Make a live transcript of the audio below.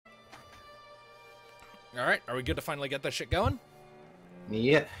Alright, are we good to finally get this shit going?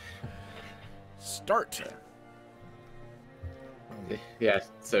 Yeah. Start. Yeah,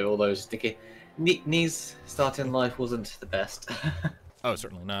 so all those sticky knees starting life wasn't the best. Oh,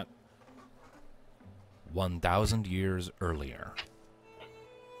 certainly not. 1,000 years earlier.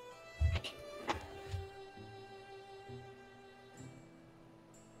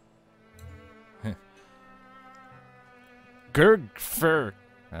 Gurgfur.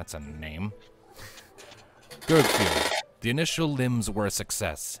 That's a name. Gurgfur. The initial limbs were a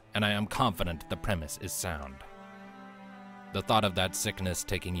success, and I am confident the premise is sound. The thought of that sickness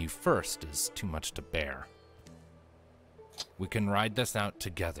taking you first is too much to bear. We can ride this out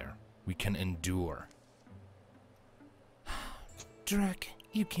together. We can endure. Druk,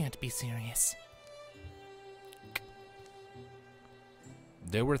 you can't be serious.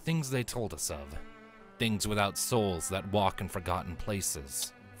 There were things they told us of. Things without souls that walk in forgotten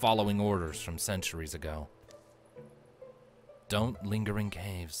places, following orders from centuries ago. Don't linger in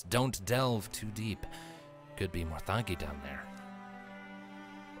caves. Don't delve too deep. Could be Morthagi down there.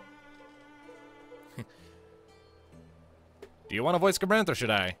 Do you want to voice Gabranth or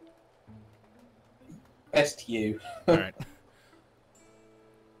should I? Best you. Alright.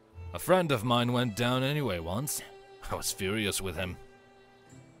 A friend of mine went down anyway once. I was furious with him.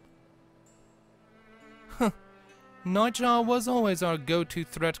 Nightjar was always our go-to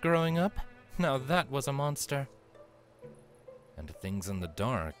threat growing up. Now that was a monster. And things in the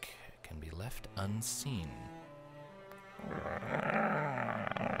dark can be left unseen.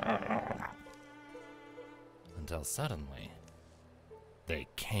 Until suddenly, they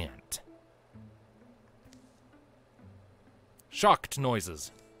can't. Shocked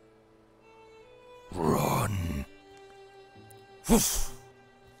noises. Run! Woof.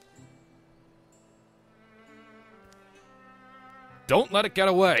 Don't let it get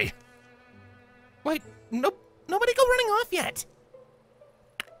away! Wait, nobody go running off yet.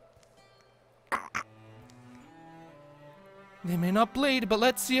 They may not bleed, but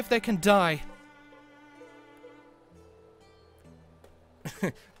let's see if they can die.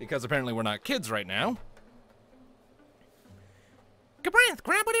 Because apparently we're not kids right now. Gabranth,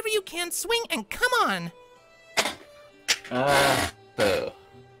 grab whatever you can, swing, and come on! Boo.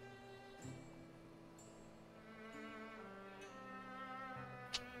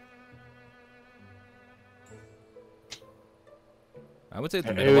 I would say the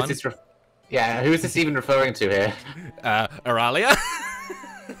Who middle is one. this yeah, who is this even referring to here? Aralia?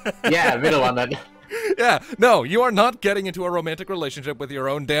 Yeah, middle one then. Yeah, no, you are not getting into a romantic relationship with your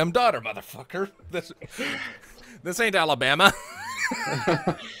own damn daughter, motherfucker. This ain't Alabama.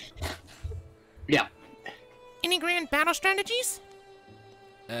 Yeah. Any grand battle strategies?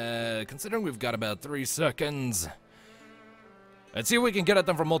 Considering we've got about 3 seconds. Let's see if we can get at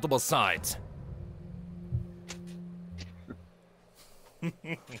them from multiple sides.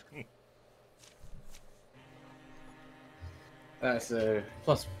 So,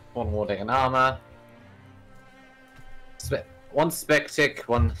 plus 1 warding and armor. One spectic,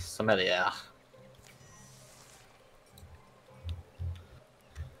 1 sommelier.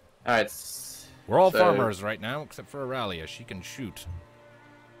 Alright. We're all farmers right now, except for Aralia. She can shoot.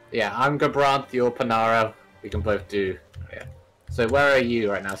 Yeah, I'm Gabranth, you're Panara. We can both do. Yeah. So where are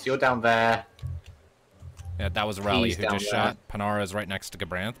you right now? So you're down there. Yeah, that was Aralia He's who down just there. shot. Panara is right next to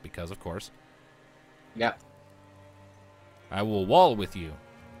Gabranth, because of course. Yep. I will wall with you.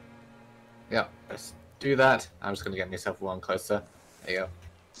 Yep. Let's do that. I'm just gonna get myself one closer. There you go.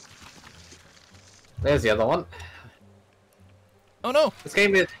 There's the other one. Oh no! This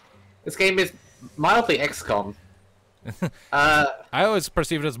game is mildly XCOM. I always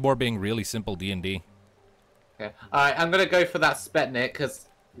perceived it as more being really simple D&D. Okay. Alright, I'm gonna go for that Spetnik because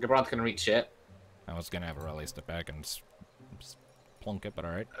Gabranth can reach it. I was gonna have Aralia step back and plunk it, but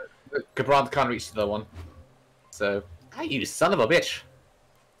alright. Gabranth can't reach the other one. So, you son of a bitch.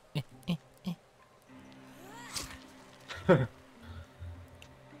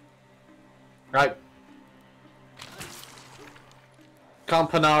 Right. Can't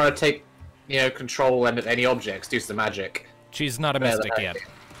Panara take, control of any objects, do some magic? She's not a Where the mystic heck?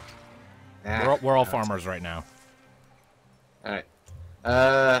 yet. Nah. We're all farmers right now. Alright.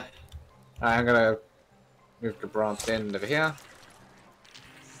 I'm gonna move Gabranth in over here.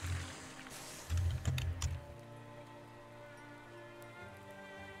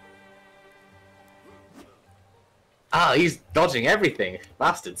 Ah, he's dodging everything.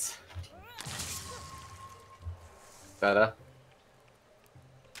 Bastards. Better.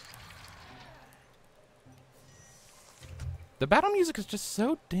 The battle music is just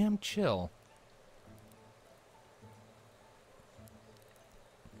so damn chill.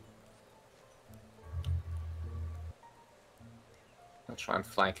 I'll try and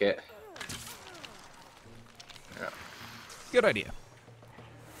flank it. Yeah. Good idea.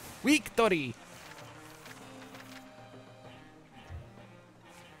 Victory!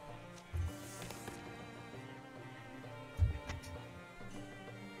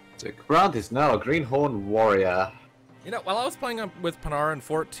 So Grant is now a Greenhorn warrior. You know, while I was playing with Panara in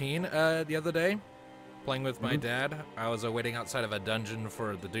 14 the other day, playing with my dad, I was waiting outside of a dungeon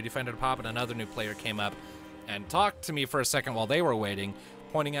for the duty finder to pop, and another new player came up and talked to me for a second while they were waiting,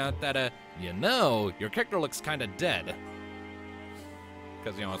 pointing out that, you know, your character looks kind of dead.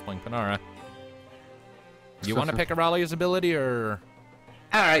 Because, you know, I was playing Panara. You want to pick Aurelia's ability, or...?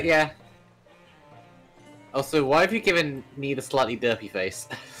 Alright, yeah. Also, why have you given me the slightly derpy face?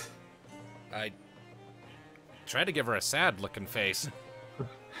 I tried to give her a sad-looking face.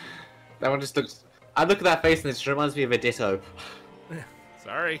 That one just looks... I look at that face and it just reminds me of a ditto.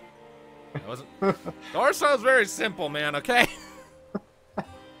 Sorry. That wasn't... Our sounds very simple, man, okay?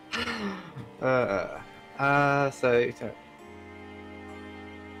 So...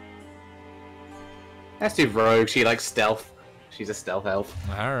 Let's do Rogue. She likes stealth. She's a stealth elf.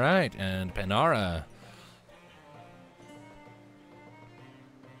 Alright, and Panara.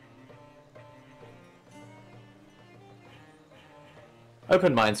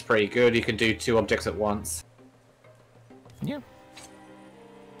 Open Mind's pretty good. You can do 2 objects at once. Yeah.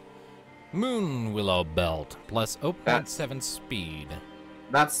 Moon Willow Belt plus 0.7 speed.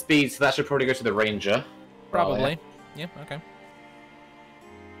 That's speed, so that should probably go to the Ranger. Probably. Yeah, okay.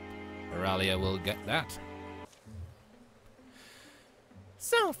 Aurelia will get that.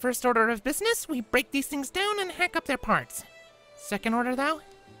 So, first order of business, we break these things down and hack up their parts. Second order, though?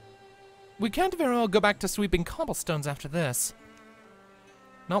 We can't very well go back to sweeping cobblestones after this.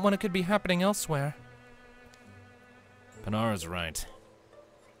 Not when it could be happening elsewhere. Panara's right.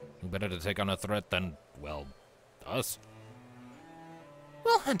 Who better to take on a threat than, well, us?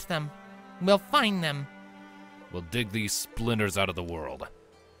 We'll hunt them. We'll find them. We'll dig these splinters out of the world.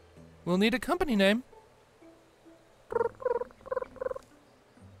 We'll need a company name.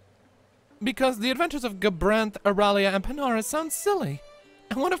 Because the adventures of Gabranth, Aurelia, and Panara sound silly.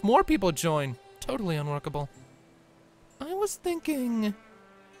 And what if more people join? Totally unworkable. I was thinking...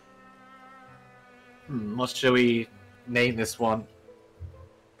 What shall we name this one?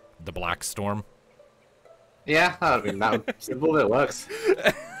 The Black Storm. Yeah, that would be simple, but it works.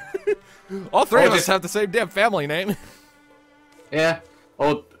 All three Or of us just- have the same damn family name. Yeah,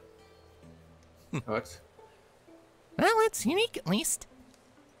 or... works. Well, it's unique at least.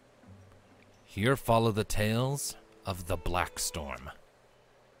 Here follow the tales of the Black Storm.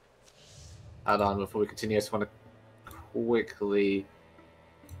 Hold on, before we continue, I just want to quickly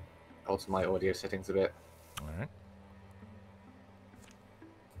alter my audio settings a bit. Alright.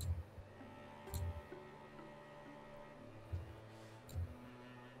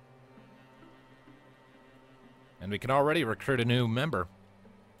 And we can already recruit a new member.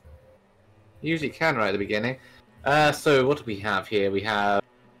 Usually can right at the beginning. So what do we have here? We have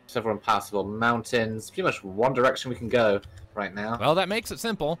several impassable mountains. Pretty much one direction we can go right now. Well, that makes it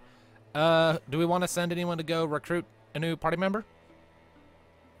simple. Do we want to send anyone to go recruit a new party member?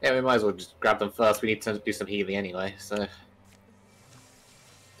 Yeah, we might as well just grab them first. We need to do some healing anyway, so...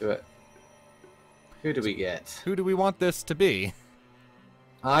 do it. Who do we get? Who do we want this to be?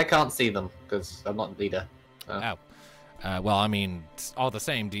 I can't see them, because I'm not the leader. So. Oh. Well, I mean, it's all the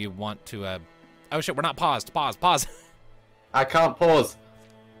same. Do you want to, Oh, shit, we're not paused. Pause. I can't pause!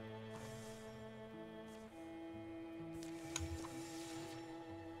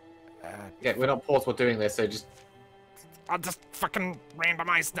 Yeah, we're not paused while doing this, so just... I'll just fucking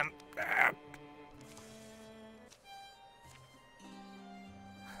randomize them.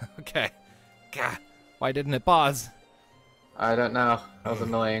 Okay. Gah. Why didn't it pause? I don't know. That was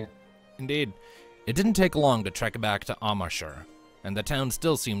annoying. Indeed. It didn't take long to trek back to Amarshur, and the town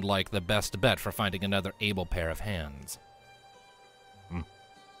still seemed like the best bet for finding another able pair of hands.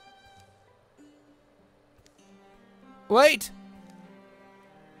 Wait!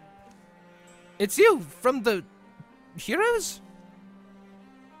 It's you, from the... Heroes?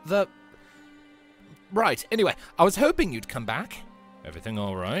 Right, anyway, I was hoping you'd come back. Everything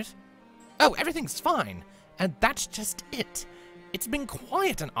alright? Oh, everything's fine. And that's just it. It's been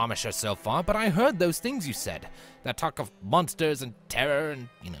quiet in Amisha so far, but I heard those things you said. That talk of monsters and terror and,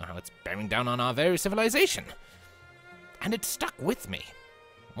 you know, how it's bearing down on our very civilization. And it stuck with me.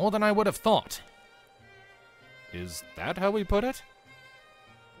 More than I would have thought. Is that how we put it?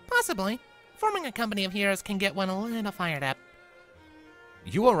 Possibly. Forming a company of heroes can get one a little fired up.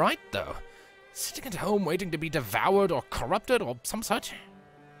 You alright, though? Sitting at home waiting to be devoured or corrupted or some such?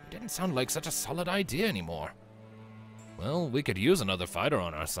 It didn't sound like such a solid idea anymore. Well, we could use another fighter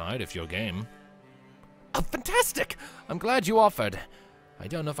on our side if you're game. Oh, fantastic! I'm glad you offered. I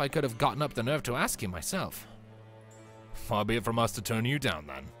don't know if I could have gotten up the nerve to ask you myself. Far be it from us to turn you down,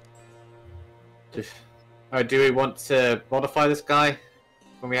 then. Alright, do we want to modify this guy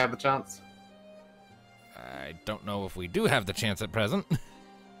when we have the chance? I don't know if we do have the chance at present.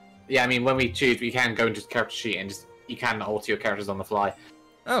 Yeah, I mean, when we choose, we can go into the character sheet and just you can alter your characters on the fly.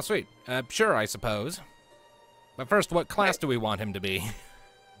 Oh, sweet. Sure, I suppose. But first, what class do we want him to be?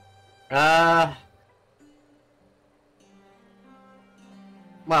 Well,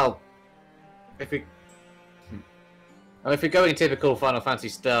 if we're going typical Final Fantasy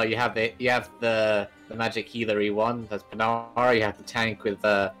style, you have the magic healery one. That's Panara. You have the tank with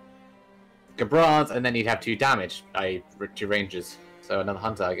Gabrons, and then you'd have 2 damage, two ranges. So another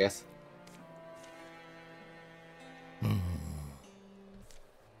hunter, I guess.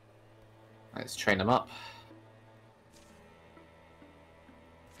 Let's train them up.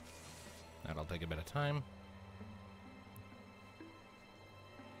 That'll take a bit of time.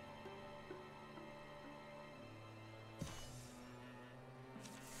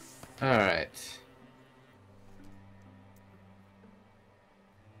 Alright.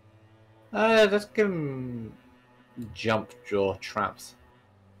 Let's give him jump jaw traps.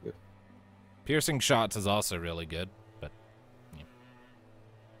 Piercing shots is also really good, but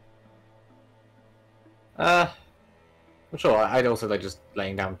yeah. I'm sure I'd also like just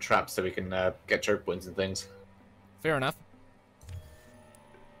laying down traps so we can get choke points and things. fair enough.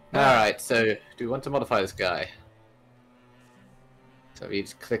 Alright, so do we want to modify this guy? So we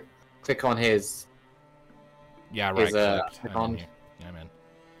just click on his... Yeah, right. click on... Yeah, I'm in.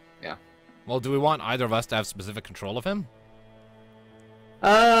 Yeah. Well, do we want either of us to have specific control of him?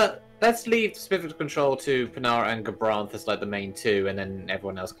 Let's leave specific control to Pinar and Gabranth as like the main 2, and then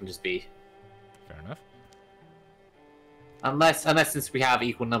everyone else can just be... Fair enough. Unless since we have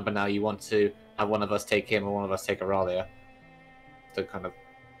equal number now, you want to have one of us take him or one of us take Auralia. To kind of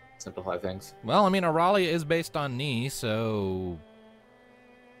simplify things. Well, I mean, Auralia is based on knee, so...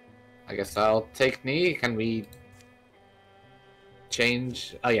 I guess I'll take knee. Can we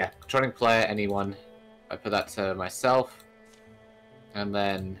change? Oh yeah, controlling player, anyone. I put that to myself. And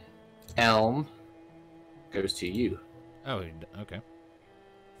then Elm goes to you. Oh, okay.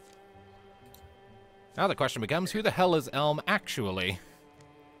 Now the question becomes, who the hell is Elm actually?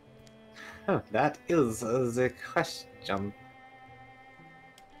 Oh, that is the question.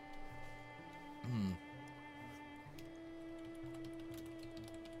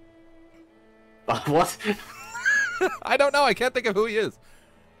 What? I don't know, I can't think of who he is.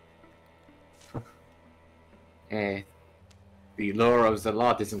 The lore of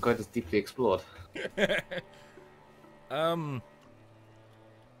Zalat isn't quite as deeply explored. You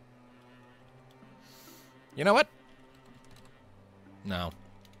know what? No.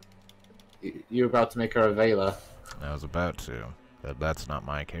 You're about to make her a Vela. I was about to, but that's not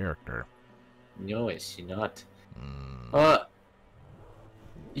my character. No, it's not.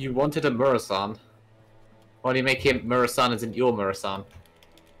 You wanted a Murasan. Why do you make him Murasan as in your Murasan?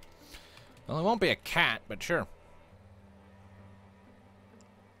 Well, it won't be a cat, but sure.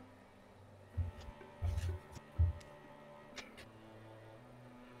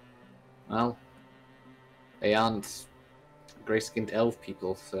 Well, they aren't grey-skinned elf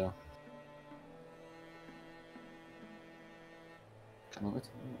people, so... Come on,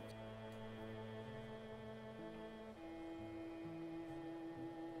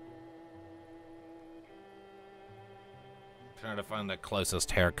 Trying to find the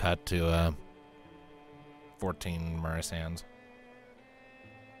closest haircut to 14 Murasans.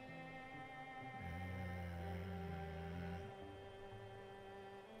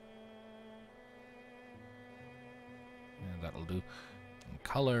 Yeah, that'll do. And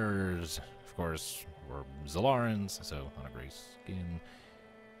colors, of course, we're Zalarans, so on a gray skin.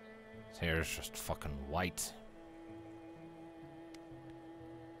 His hair's just fucking white.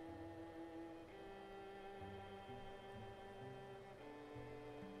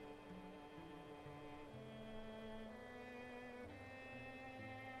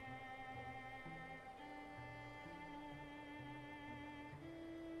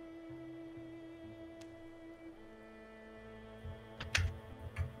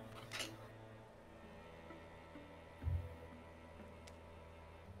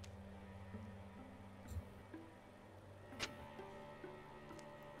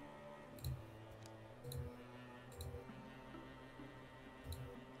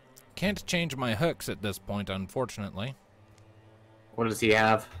 Can't change my hooks at this point, unfortunately. What does he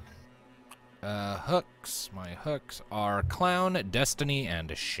have? Hooks. My hooks are Clown, Destiny,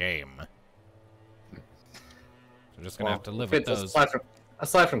 and Shame. We're just gonna have to live with those.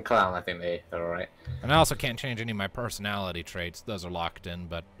 Aside from clown, I think they're alright. And I also can't change any of my personality traits. Those are locked in,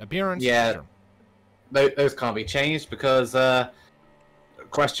 but appearance, Yeah. sure. Those can't be changed because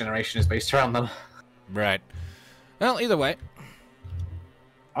quest generation is based around them. Right. Well, either way.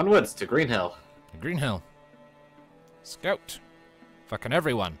 Onwards to Green Hill. Green Hill. Scout. Fucking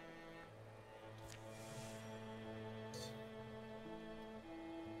everyone.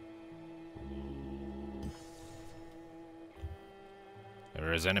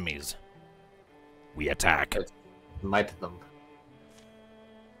 There is enemies. We attack. Might them.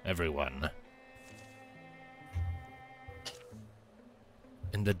 Everyone.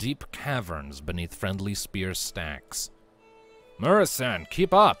 In the deep caverns beneath friendly spear stacks. Murasan,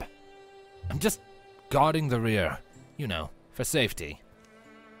 keep up! I'm just guarding the rear. You know, for safety.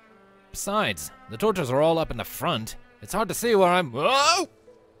 Besides, the torches are all up in the front. It's hard to see where I'm... Whoa!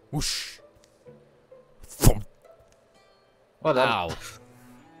 Whoosh! Thump. Well done. Ow.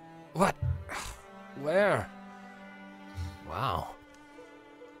 What? Where? Wow.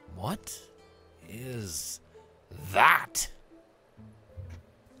 What is that?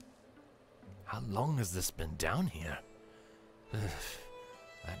 How long has this been down here? Ugh.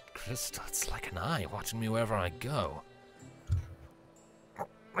 That crystal, it's like an eye watching me wherever I go.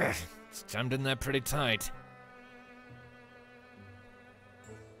 It's jammed in there pretty tight.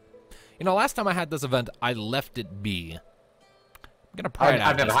 You know, last time I had this event, I left it be. I'm gonna pry it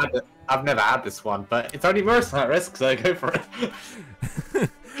out. I've never had this one, but it's only mercenary risk, so go for it.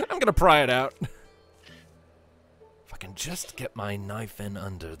 I'm gonna pry it out. If I can just get my knife in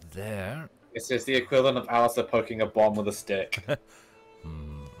under there. This is the equivalent of Alistair poking a bomb with a stick.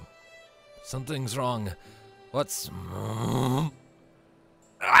 Something's wrong. What's...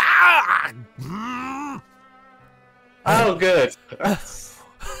 Ah! Oh, good.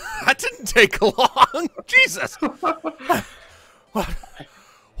 That didn't take long. Jesus.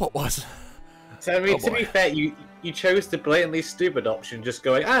 What was... So, I mean, Oh, to be boy. fair, you chose the blatantly stupid option, just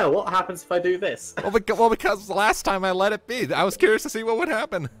going, oh, what happens if I do this? Well, because the last time I let it be, I was curious to see what would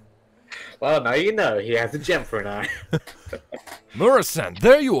happen. Well, now you know. He has a gem for an eye. Murasan,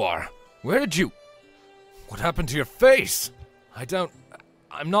 there you are. Where did you... What happened to your face?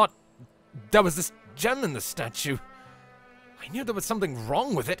 I'm not... There was this gem in the statue. I knew there was something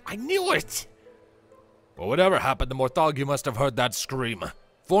wrong with it. I knew it! But whatever happened to Morthog, you must have heard that scream.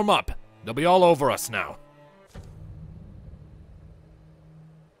 Form up. They'll be all over us now.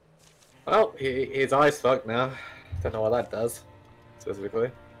 Well, his eye's fucked now. Don't know what that does,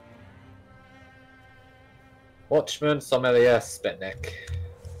 specifically. Watchman, Sommelier, Spitnik.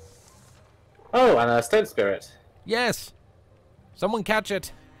 Oh, and a Stone Spirit. Yes. Someone catch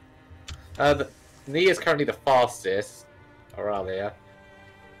it. The knee is currently the fastest. Or are they, yeah?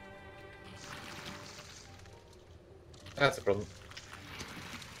 That's a problem.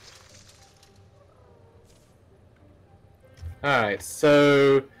 Alright,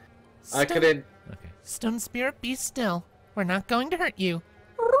 so... I could... Okay. Stone Spirit, be still. We're not going to hurt you.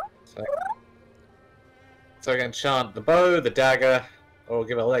 So I can enchant the bow, the dagger, or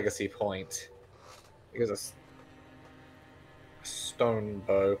give a legacy point. Because a stone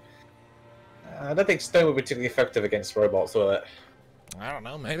bow. I don't think stone would be particularly effective against robots, will it? I don't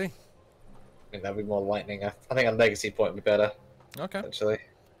know, maybe. I think that'd be more lightning. I think a legacy point would be better, Okay, actually.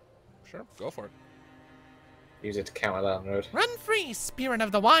 sure, go for it. Use it to counter down the road. Run free, Spirit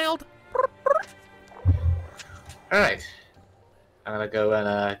of the Wild. Alright. I'm gonna go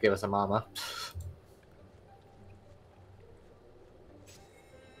and give us some armor.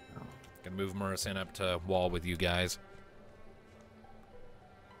 Gonna move Murasan up to wall with you guys.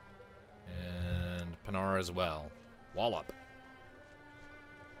 And Panara as well. Wall up.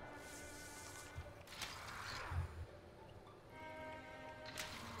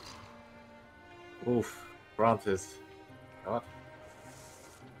 Oof. Bronzes. What?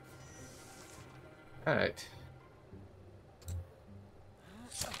 Alright.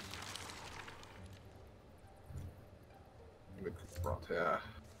 Bronze, yeah.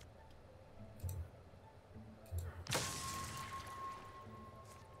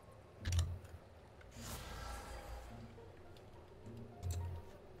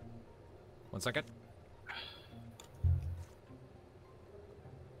 One second.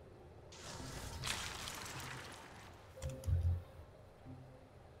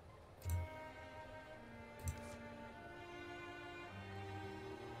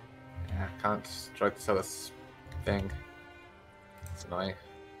 Yeah, I can't strike this other thing. It's annoying.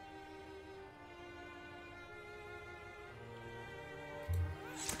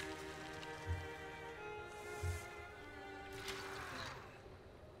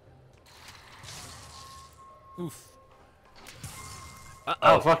 Oof.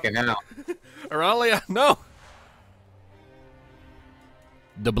 Oh, fucking hell. Auralia, no!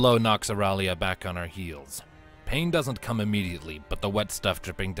 The blow knocks Auralia back on her heels. Pain doesn't come immediately, but the wet stuff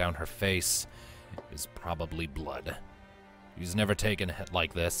dripping down her face is probably blood. She's never taken a hit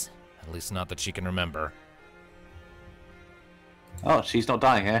like this, at least not that she can remember. Oh, she's not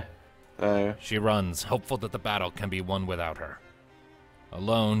dying here. So... She runs, hopeful that the battle can be won without her.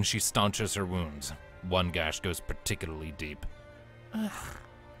 Alone, she staunches her wounds. One gash goes particularly deep. Ugh,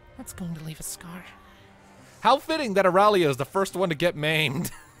 that's going to leave a scar. How fitting that Auralia is the first one to get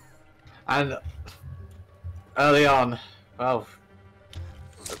maimed. And early on, well,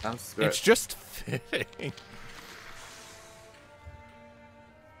 the damn spirit. It's just fitting.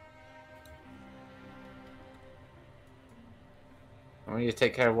 We need to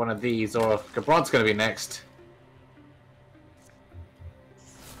take care of one of these, or Gabron's going to be next.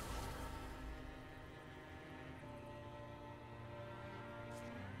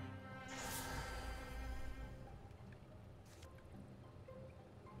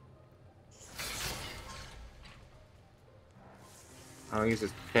 Oh, he's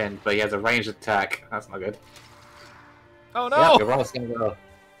just pinned, but he has a ranged attack. That's not good. Oh Yeah, no! Gabron's going to go.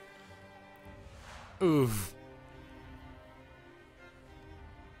 Oof.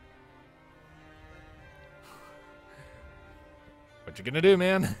 What you gonna do,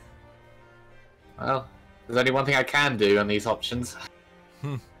 man? Well, there's only one thing I can do on these options.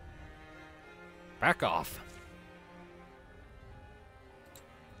 Back off.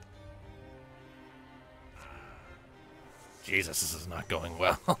 Jesus, this is not going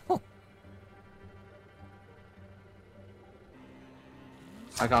well.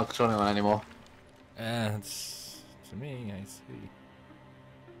 I can't control anyone anymore. It's to me, I see.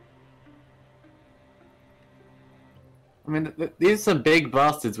 I mean, these are some big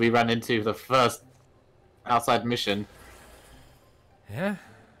bastards we ran into for the first outside mission. Yeah,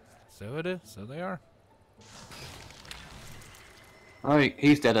 so it is. So they are. Oh,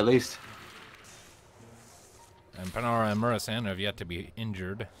 he's dead at least. And Panara and Murasan have yet to be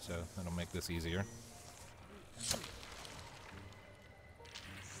injured, so that'll make this easier.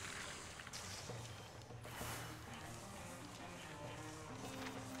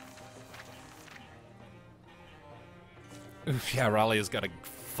 Oof, yeah, Raleigh's got a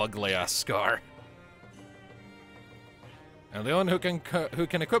fugly-ass scar. And the only who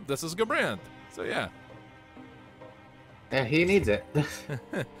can equip this is Gabranth. So yeah. Yeah, he needs it.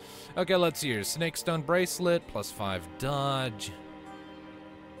 Okay, let's see here. Snakestone Bracelet, +5 dodge.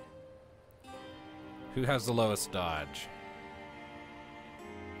 Who has the lowest dodge?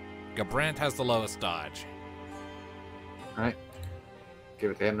 Gabranth has the lowest dodge. Alright.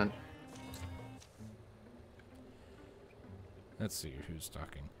 Give it to him then. Let's see who's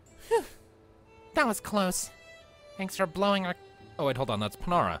talking. That was close. Thanks for blowing our... Oh, wait, hold on. That's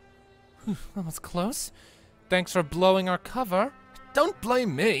Panara. That was close. Thanks for blowing our cover. Don't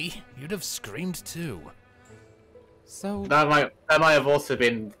blame me. You'd have screamed too. So... That might have also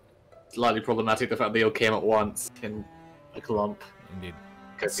been slightly problematic, the fact they all came at once in a clump. Indeed.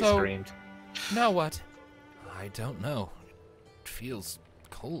 Because he So- screamed. Now what? I don't know. It feels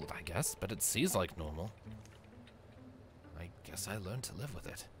cold, I guess, but it sees like normal. I guess I learned to live with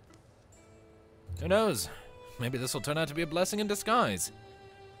it. Who knows? Maybe this will turn out to be a blessing in disguise.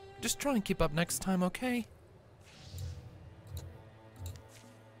 Just try and keep up next time, okay?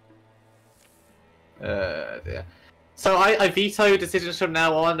 Dear. So I veto decisions from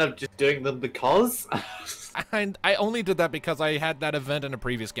now on of just doing them because. And I only did that because I had that event in a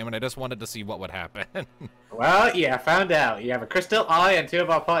previous game and I just wanted to see what would happen. Well, yeah, I found out. You have a crystal eye and 2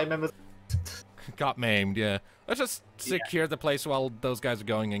 of our party members. Got maimed, yeah. Let's just secure the place while those guys are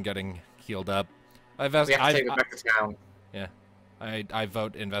going and getting healed up. We have to take them back to town. Yeah. I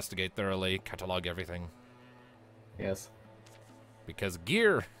vote investigate thoroughly, catalog everything. Yes. Because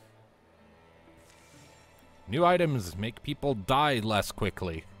gear. New items make people die less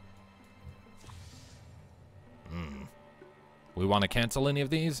quickly. We want to cancel any of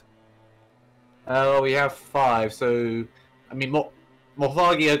these? Well, we have 5, so I mean,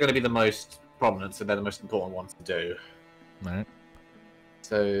 Morthagi are going to be the most prominent, so they're the most important ones to do. Alright.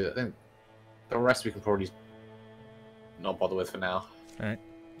 So I think the rest we can probably not bother with for now. Alright.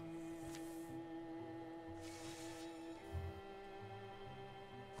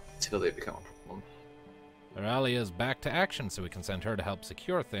 Until they become a problem. Auralia is back to action, so we can send her to help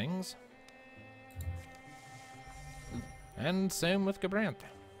secure things. And same with Gabranth.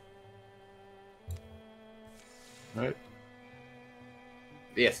 Right.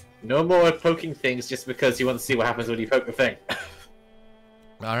 Yes. No more poking things just because you want to see what happens when you poke the thing.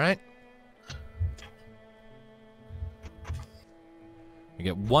 Alright. You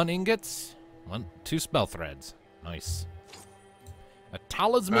get 1 ingot, 2 spell threads. Nice. A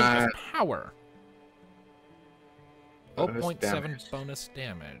talisman of power. 0.7 bonus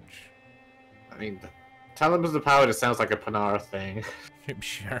damage. I mean, talisman of power just sounds like a Panara thing.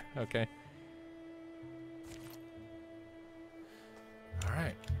 Sure, okay.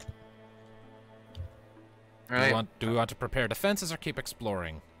 Alright. Alright. Do we want to prepare defenses or keep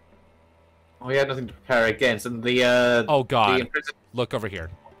exploring? Oh, we had nothing to prepare against, and the oh god. Look over here.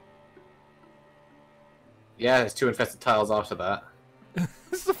 Yeah, there's 2 infested tiles after that. This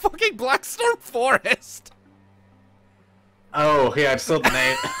is the fucking Blackstorm Forest! Oh, yeah, I saw the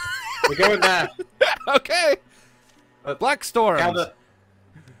name. We're going there. Okay. Blackstorm.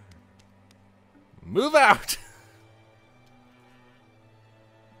 Move out.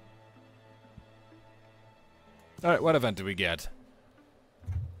 Alright, what event do we get?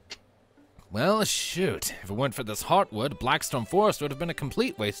 Well, shoot. If it weren't for this heartwood, Blackstorm Forest would have been a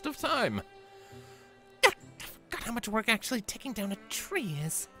complete waste of time. I forgot how much work actually taking down a tree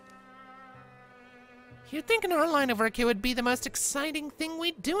is. You'd think in our line of work it would be the most exciting thing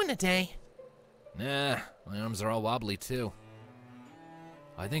we'd do in a day. Nah, my arms are all wobbly too.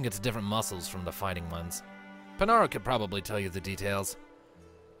 I think it's different muscles from the fighting ones. Panara could probably tell you the details.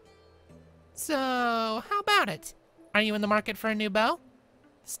 So, how about it? Are you in the market for a new bow?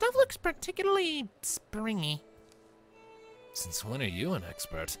 Stuff looks particularly springy. Since when are you an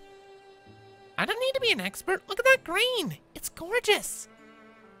expert? I don't need to be an expert. Look at that green. It's gorgeous.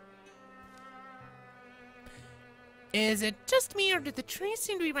 Is it just me, or do the trees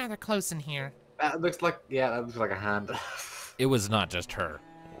seem to be rather close in here? That looks like, yeah, that looks like a hand. It was not just her.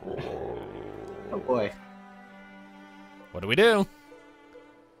 Oh boy. What do we do?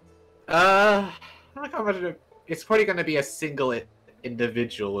 I can't imagine it. It's probably going to be a single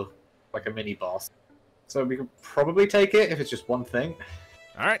individual, like a mini boss. So we can probably take it if it's just one thing.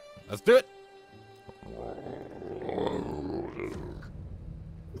 Alright, let's do it.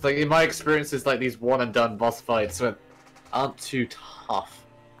 It's like, in my experiences, like these one and done boss fights aren't too tough.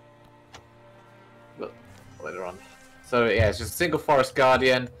 But later on. So yeah, it's just a single forest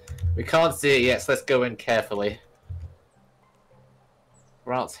guardian. We can't see it yet, so let's go in carefully.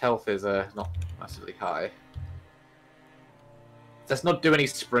 Grant's health is not massively high. Let's not do any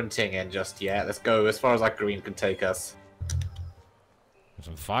sprinting in just yet. Let's go as far as that green can take us. There's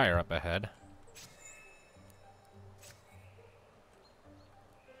some fire up ahead.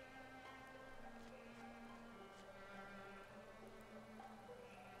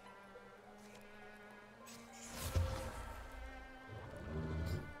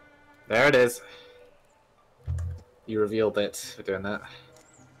 There it is. You revealed it for doing that.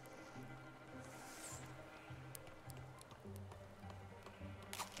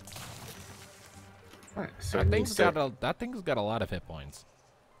 Right, so That thing's got a lot of hit points.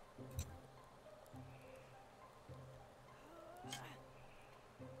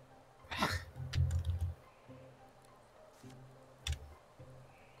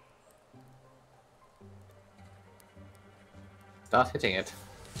 Start hitting it.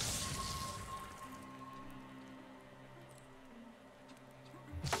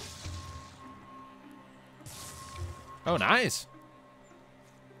 Oh, nice.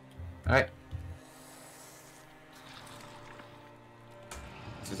 Alright.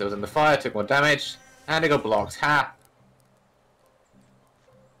 Since it was in the fire, took more damage. And it got blocked. Ha!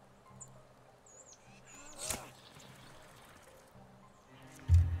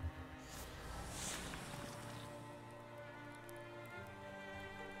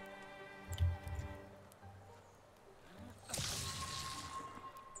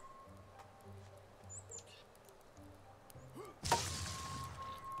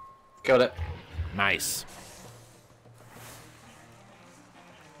 Killed it. Nice.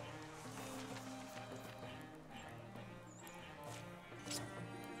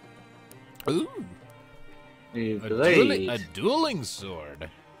 Ooh. A dueling sword.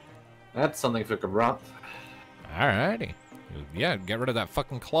 That's something for Grant. Alrighty. Yeah, get rid of that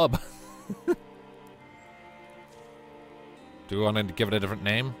fucking club. Do we want to give it a different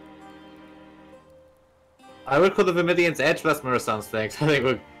name? I would call the Vermilion's Edge, but that's Murasan's thing, so I think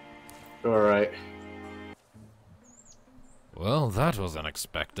we're alright. Well, that was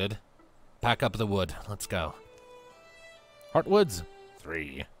unexpected. Pack up the wood. Let's go. Heartwoods,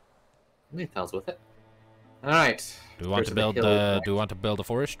 3. Tells with it. Alright. Do we want to build do we want to build a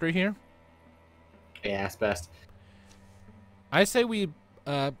forestry here? Yeah, it's best. I say we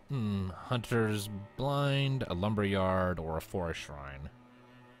hunter's blind, a lumberyard, or a forest shrine.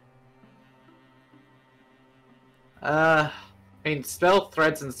 I mean, spell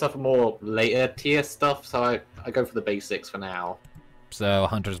threads and stuff are more later tier stuff, so I go for the basics for now. So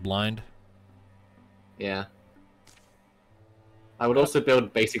Hunter's blind. Yeah. I would also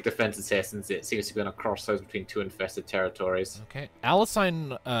build basic defenses here since it seems to be on a crossroads between two infested territories. Okay, I'll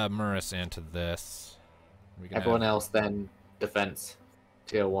assign Murris into this. Everyone else then defense.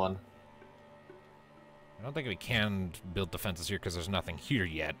 Tier 1. I don't think we can build defenses here because there's nothing here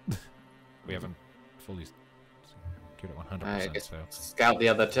yet. We haven't fully secured it 100%. I guess so scout the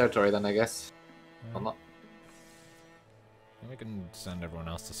other territory then, I guess. Or not. we can send everyone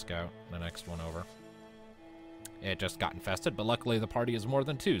else to scout the next one over. It just got infested, but luckily the party is more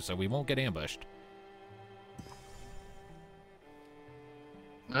than 2, so we won't get ambushed.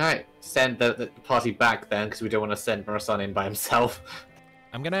 Alright, send the party back then, because we don't want to send Murasan in by himself.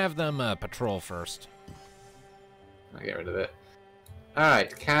 I'm gonna have them patrol first. I'll get rid of it.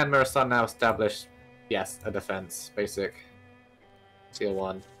 Alright, can Murasan now establish, yes, a defense, basic. Tier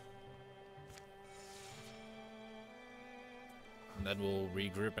 1. And then we'll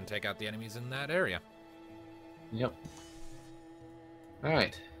regroup and take out the enemies in that area. Yep.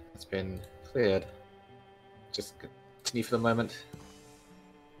 Alright, it's been cleared. Just continue for the moment.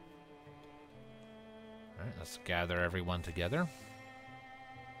 Alright, let's gather everyone together.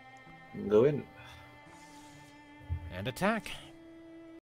 Go in. And attack.